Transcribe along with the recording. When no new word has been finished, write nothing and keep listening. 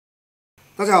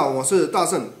大家好，我是大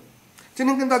圣，今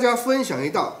天跟大家分享一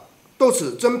道豆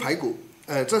豉蒸排骨。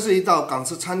这是一道港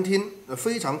式餐厅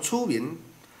非常出名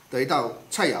的一道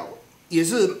菜肴，也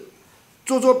是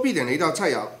桌必点的一道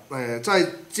菜肴。在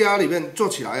家里面做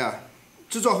起来啊，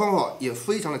制作方法也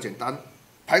非常的简单。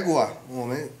排骨啊，我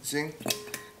们先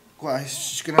过来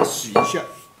跟它洗一下，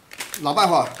老办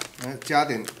法，加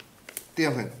点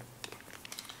淀粉，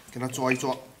给它抓一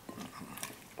抓。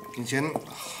以前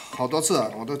好多次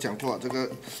啊，我都讲过，这个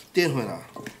淀粉啊，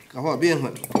或者面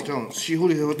粉这种吸附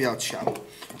力会比较强。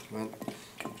我们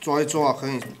抓一抓，可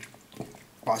以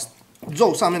把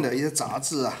肉上面的一些杂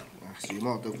质啊、水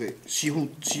沫都可以吸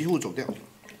附走掉。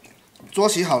抓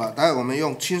洗好了，待会我们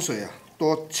用清水啊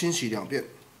多清洗2遍。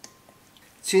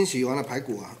清洗完了排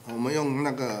骨啊，我们用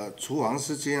那个厨房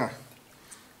湿巾啊，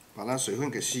把那水分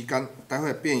给吸干，待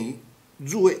会便于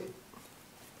入味。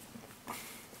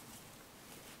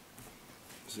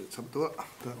是差不多了，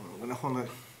对，我跟它放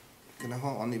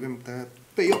碗里面的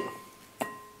备用。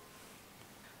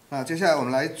那接下来我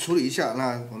们来处理一下，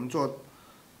那我们做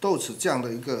豆豉酱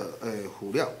的一个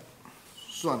辅料，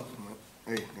蒜，我们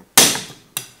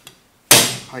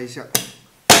拍一下，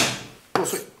剁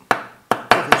碎，剁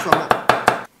成蒜末，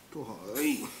剁好，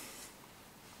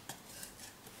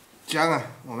姜啊，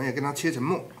我们也跟它切成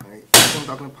末，用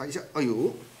刀跟它拍一下，哎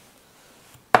呦。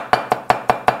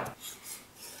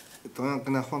同样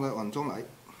跟它放在碗中来。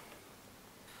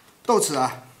豆豉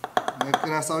啊，来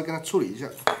跟它稍微处理一下，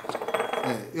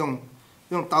用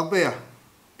刀背啊，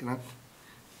给它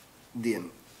碾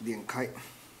开，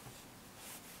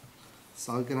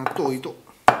稍微跟它剁一剁，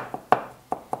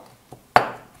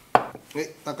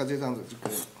大概就这样子就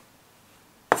可以了。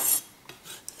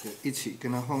一起跟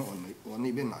它放碗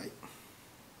里面来。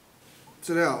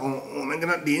这料我们跟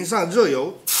它淋上热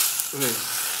油，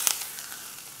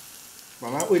把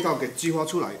它味道给激发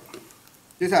出来。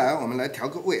接下来我们来调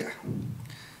个味啊，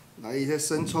来一些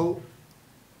生抽，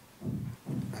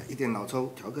一点老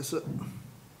抽调个色，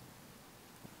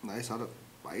来一勺的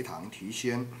白糖提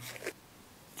鲜，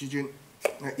鸡精，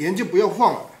盐就不要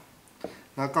放了。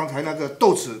那刚才那个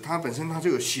豆豉它本身它就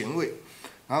有咸味，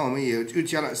然后我们也又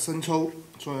加了生抽，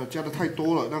所以加的太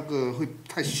多了，那个会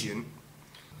太咸。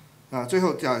最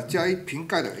后加1瓶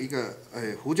盖的一个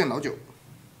福建老酒。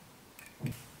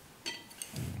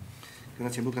跟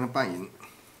它全部跟它拌匀，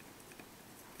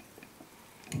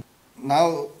然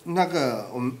后那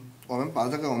个我们把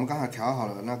这个我们刚才调好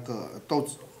了那个豆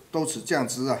豉酱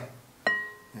汁啊，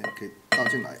给倒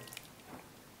进来，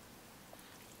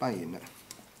拌匀了。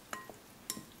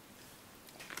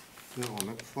最后我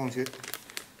们放一些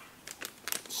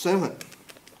生粉，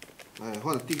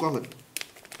或者地瓜粉，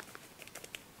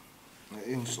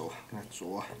用手给它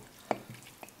啄啊。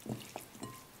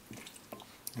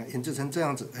腌制成这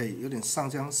样子，有点上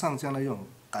香的一种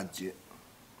感觉。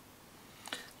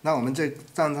那我们再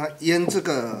让它腌这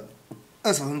个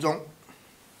20分钟。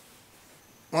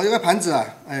我这个盘子啊，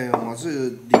我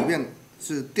是里面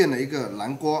是垫了一个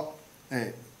南瓜，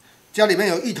家里面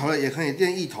有芋头的也可以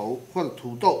垫芋头或者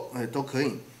土豆，都可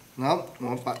以。然后我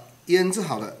们把腌制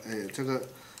好的，这个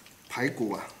排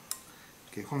骨啊，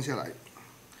给放下来。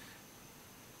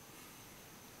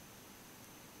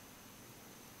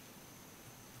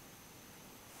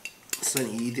剩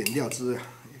余一点料汁啊，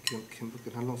也全部给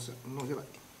它弄下来。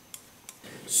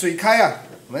水开啊，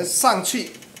我们上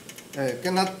去，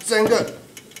跟它蒸个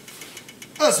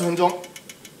20分钟。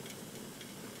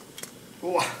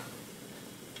哇！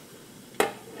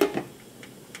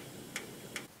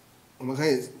我们可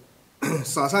以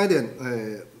撒上一点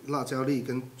辣椒粒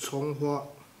跟葱花，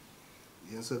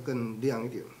颜色更亮一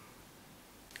点。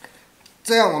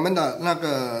这样我们的那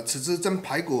个豉汁蒸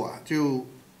排骨啊就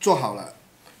做好了。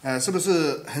是不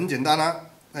是很简单啊？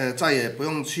再也不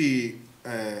用去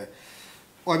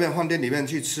外面饭店里面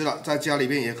去吃了，在家里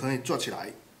面也可以做起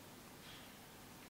来。